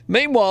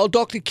Meanwhile,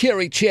 Dr.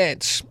 Kerry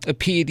Chance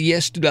appeared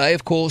yesterday,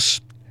 of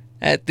course,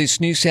 at this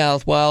New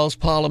South Wales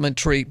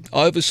Parliamentary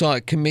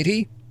Oversight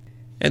Committee,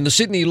 and the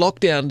Sydney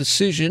lockdown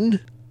decision,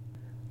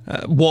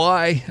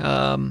 why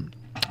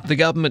the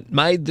government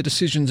made the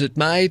decisions it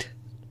made,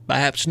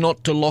 perhaps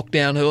not to lock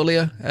down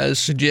earlier, as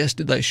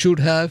suggested they should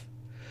have.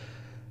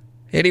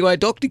 Anyway,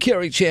 Dr.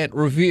 Kerry Chant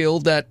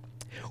revealed that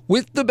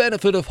with the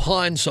benefit of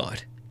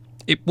hindsight,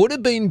 it would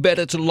have been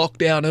better to lock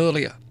down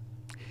earlier.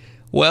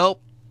 Well,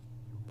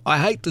 I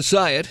hate to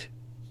say it,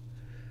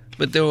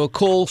 but there were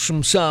calls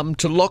from some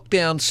to lock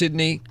down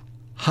Sydney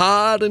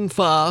hard and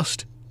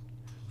fast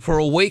for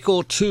a week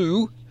or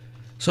two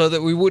so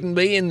that we wouldn't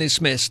be in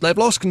this mess. They've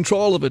lost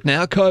control of it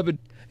now. COVID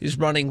is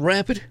running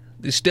rampant,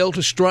 this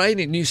Delta strain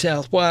in New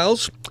South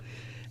Wales,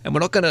 and we're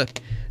not going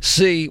to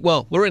see,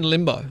 well, we're in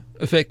limbo,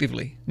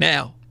 effectively,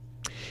 now.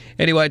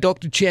 Anyway,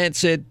 Dr. Chant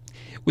said,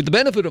 with the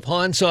benefit of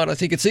hindsight, I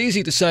think it's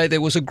easy to say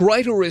there was a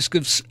greater risk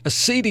of a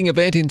seeding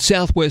event in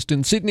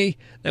southwestern Sydney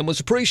than was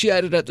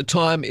appreciated at the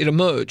time it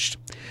emerged.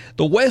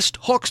 The West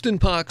Hoxton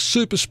Park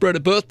Super Spreader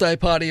birthday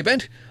party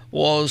event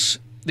was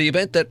the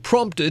event that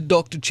prompted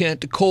Dr.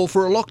 Chant to call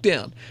for a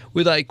lockdown,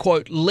 with a,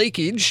 quote,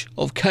 leakage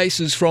of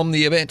cases from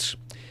the event.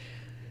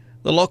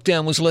 The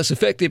lockdown was less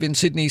effective in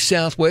Sydney's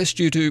southwest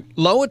due to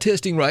lower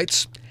testing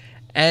rates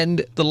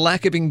and the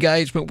lack of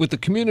engagement with the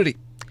community.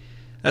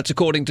 That's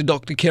according to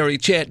Dr. Kerry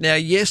Chant. Now,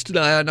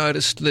 yesterday I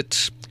noticed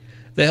that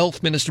the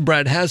Health Minister,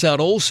 Brad Hazzard,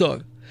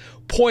 also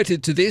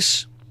pointed to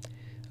this.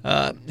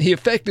 He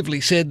effectively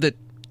said that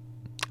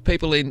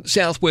people in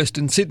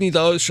southwestern Sydney,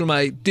 those from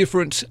a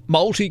different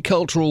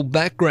multicultural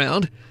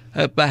background,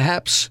 have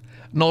perhaps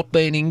not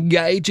been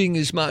engaging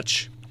as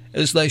much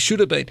as they should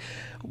have been.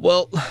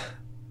 Well,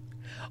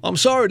 I'm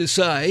sorry to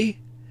say,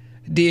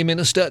 dear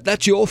Minister,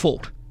 that's your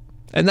fault.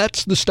 And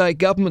that's the state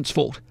government's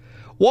fault.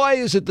 Why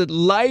is it that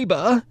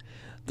Labor,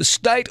 the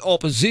state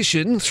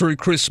opposition, through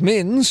Chris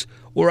Minns,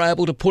 were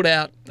able to put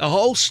out a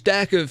whole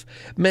stack of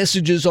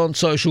messages on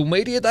social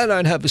media? They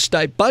don't have a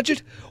state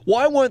budget.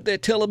 Why weren't there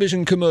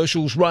television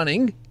commercials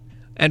running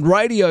and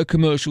radio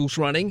commercials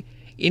running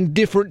in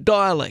different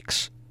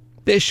dialects?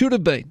 There should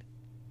have been.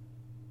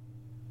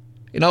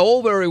 You know,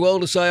 all very well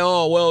to say,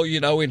 oh, well,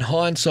 you know, in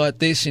hindsight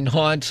this, in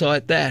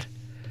hindsight that.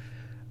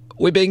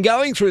 We've been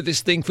going through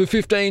this thing for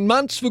 15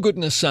 months, for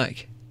goodness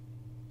sake.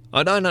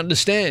 I don't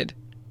understand.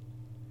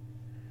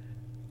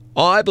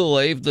 I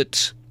believe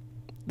that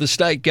the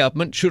state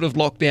government should have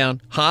locked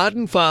down hard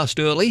and fast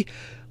early,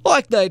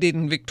 like they did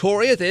in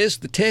Victoria. There's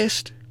the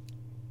test.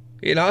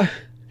 You know,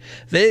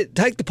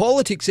 take the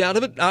politics out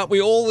of it. Aren't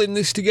we all in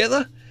this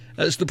together,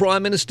 as the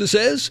Prime Minister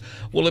says?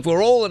 Well, if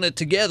we're all in it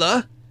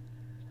together,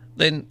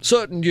 then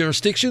certain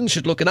jurisdictions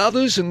should look at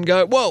others and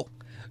go, well,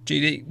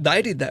 gee,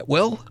 they did that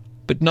well.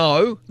 But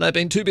no, they've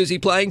been too busy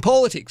playing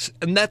politics.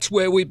 And that's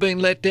where we've been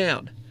let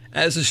down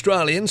as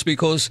Australians,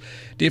 because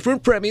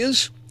different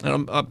premiers,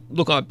 and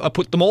I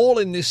put them all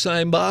in this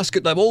same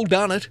basket, they've all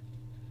done it.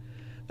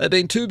 They've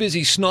been too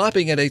busy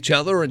sniping at each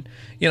other and,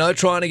 you know,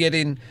 trying to get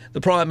in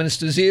the Prime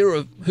Minister's ear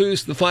of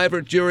who's the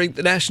favourite during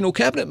the national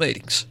cabinet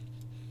meetings.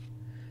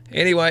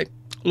 Anyway,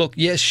 look,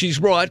 yes, she's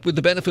right. With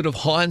the benefit of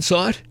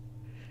hindsight,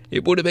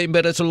 it would have been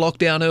better to lock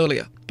down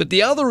earlier. But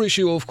the other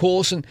issue, of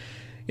course, and,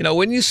 you know,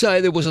 when you say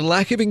there was a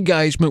lack of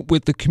engagement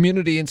with the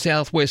community in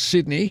southwest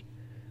Sydney,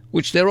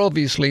 which there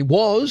obviously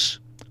was,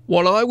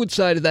 what I would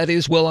say to that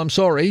is, well, I'm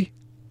sorry,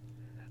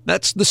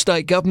 that's the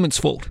state government's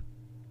fault.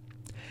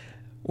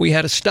 We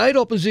had a state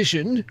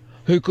opposition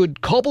who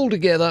could cobble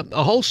together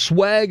a whole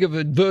swag of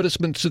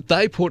advertisements that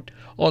they put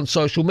on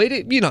social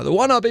media. You know, the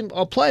one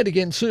I'll play it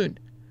again soon.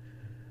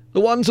 The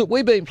ones that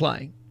we've been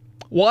playing.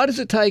 Why does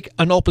it take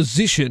an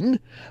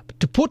opposition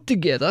to put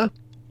together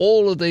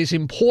all of these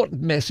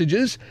important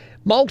messages,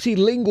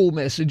 multilingual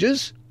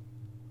messages,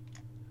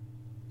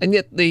 and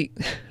yet the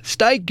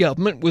state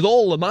government, with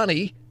all the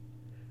money,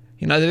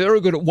 you know, they're very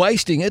good at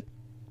wasting it.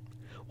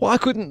 Why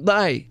couldn't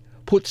they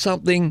put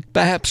something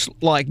perhaps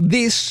like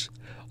this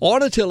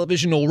on a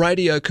television or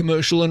radio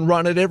commercial and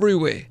run it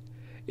everywhere?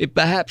 It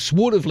perhaps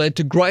would have led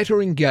to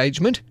greater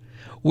engagement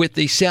with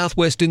the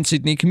southwestern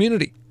Sydney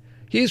community.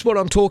 Here's what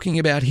I'm talking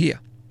about here.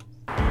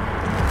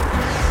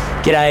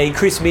 G'day,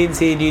 Chris Minns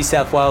here, New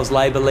South Wales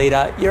Labor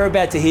leader. You're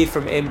about to hear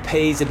from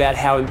MPs about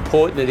how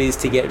important it is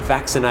to get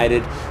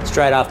vaccinated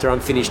straight after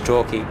I'm finished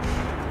talking.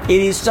 It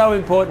is so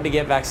important to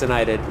get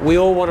vaccinated. We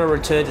all want to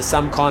return to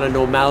some kind of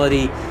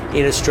normality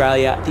in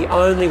Australia. The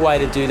only way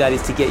to do that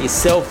is to get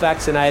yourself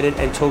vaccinated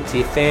and talk to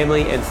your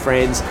family and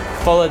friends.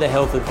 Follow the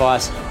health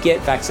advice, get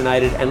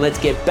vaccinated, and let's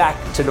get back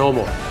to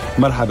normal.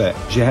 مرحبا،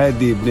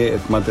 جهادي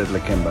بناءة منطقة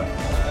الكامبا.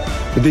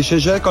 بدي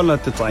أشجعكم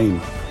للتطعيم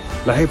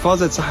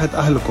لحفاظة صحة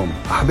أهلكم،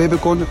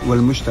 أحبابكم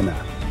والمجتمع.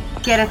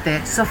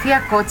 Χαίρετε, Σοφία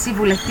Κότση,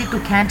 βουλευτή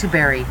του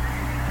Canterbury.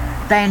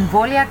 Τα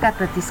εμβόλια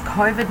κατά της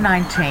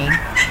COVID-19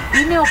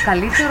 είναι ο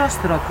καλύτερος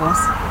τρόπος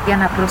για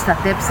να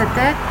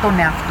προστατέψετε τον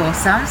εαυτό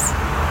σας,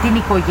 την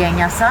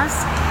οικογένεια σας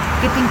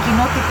και την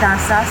κοινότητά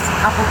σας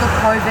από το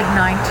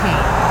COVID-19.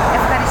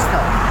 Ευχαριστώ.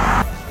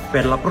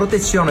 Per la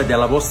protezione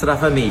della vostra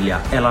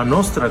famiglia e la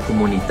nostra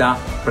comunità,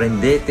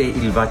 prendete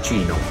il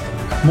vaccino.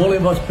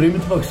 Molim vas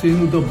primiti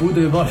vakcinu da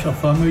bude vaša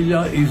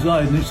familija I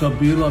zajednica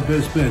bila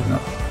bezbedna.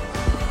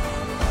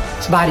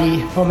 สวัสดี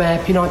พ่อแม่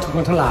พี่น้องทุกค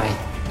นทั้งหลาย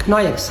น้อ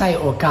ยอยากใช้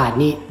โอกาส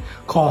นี้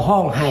ขอห้อ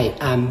งให้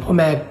พ่อแ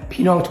ม่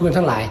พี่น้องทุกคน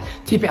ทั้งหลาย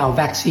ที่ไปเอา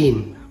วัคซีน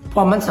เพรา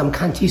ะมันสำ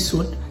คัญที่สุ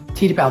ด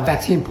ที่ไปเอาวั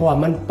คซีนเพราะว่า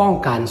มันป้อง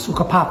กันสุข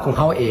ภาพของเ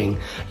ขาเอง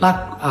และ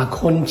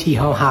คนที่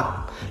เขาหัก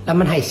และ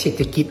มันให้เศรษ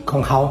ฐกิจขอ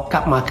งเขาก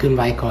ลับมาคืน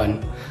ไว้ก่อน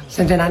ฉ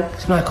ะนั้น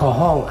น้อยขอ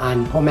ห้อง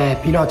พ่อแม่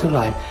พี่น้องทุกหล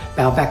ายไป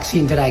เอาวัคซี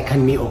นจะได้คัน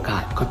มีโอกา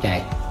สขอบใจ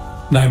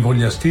Να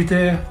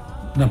εμβολιαστείτε,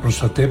 να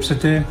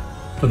προστατέψετε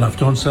τον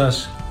αυτόν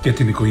σας και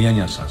την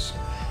οικογένεια σας.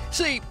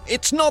 See,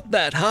 it's not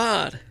that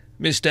hard,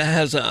 Mr.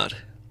 Hazard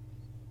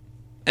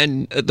and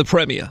the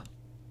Premier.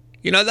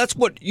 You know, that's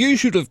what you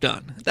should have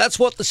done. That's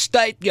what the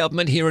state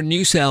government here in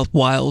New South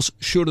Wales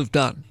should have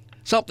done.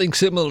 Something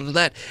similar to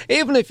that.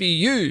 Even if you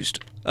used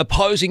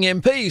opposing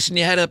MPs and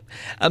you had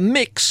a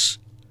mix,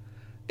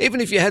 even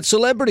if you had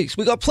celebrities.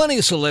 We've got plenty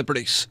of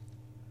celebrities,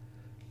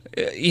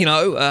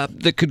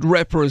 that could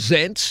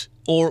represent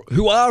or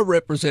who are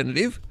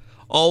representative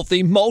of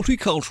the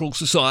multicultural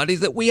society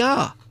that we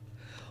are.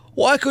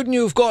 Why couldn't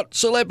you have got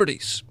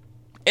celebrities,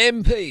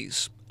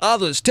 MPs,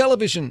 others,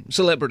 television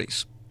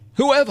celebrities,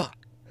 whoever,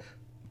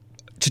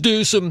 to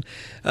do some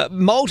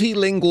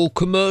multilingual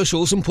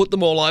commercials and put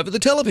them all over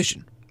the television,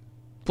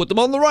 put them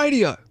on the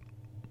radio,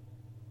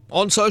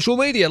 on social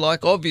media,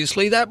 like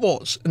obviously that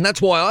was. And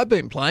that's why I've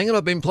been playing it.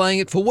 I've been playing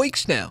it for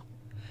weeks now,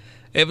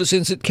 ever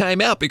since it came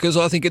out, because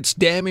I think it's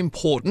damn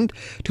important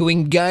to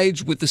engage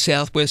with the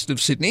southwest of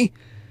Sydney,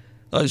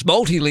 those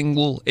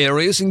multilingual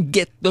areas, and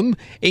get them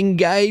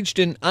engaged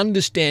and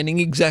understanding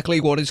exactly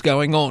what is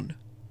going on.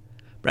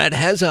 Brad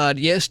Hazard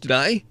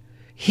yesterday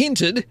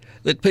hinted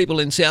that people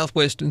in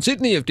southwestern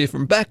Sydney of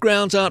different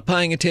backgrounds aren't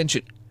paying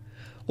attention.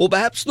 Well,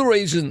 perhaps the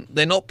reason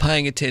they're not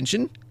paying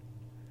attention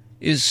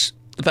is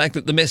the fact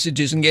that the message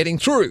isn't getting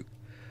through.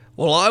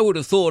 Well, I would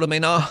have thought,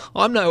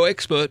 I'm no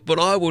expert, but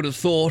I would have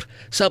thought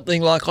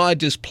something like I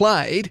just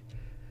played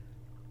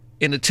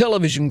in a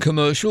television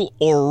commercial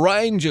or a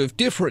range of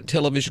different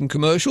television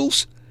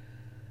commercials.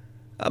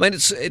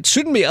 It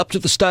shouldn't be up to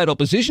the state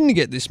opposition to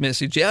get this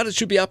message out. It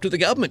should be up to the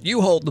government.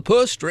 You hold the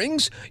purse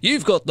strings.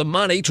 You've got the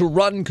money to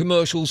run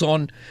commercials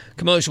on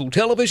commercial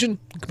television,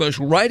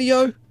 commercial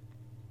radio,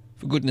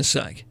 for goodness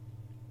sake.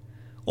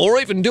 Or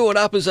even do it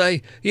up as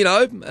a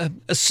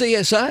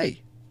CSA,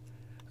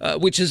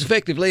 which is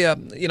effectively a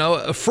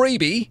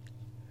freebie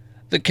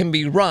that can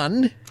be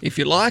run, if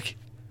you like,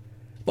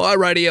 by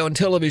radio and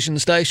television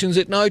stations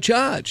at no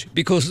charge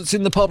because it's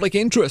in the public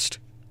interest.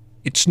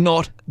 It's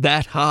not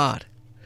that hard.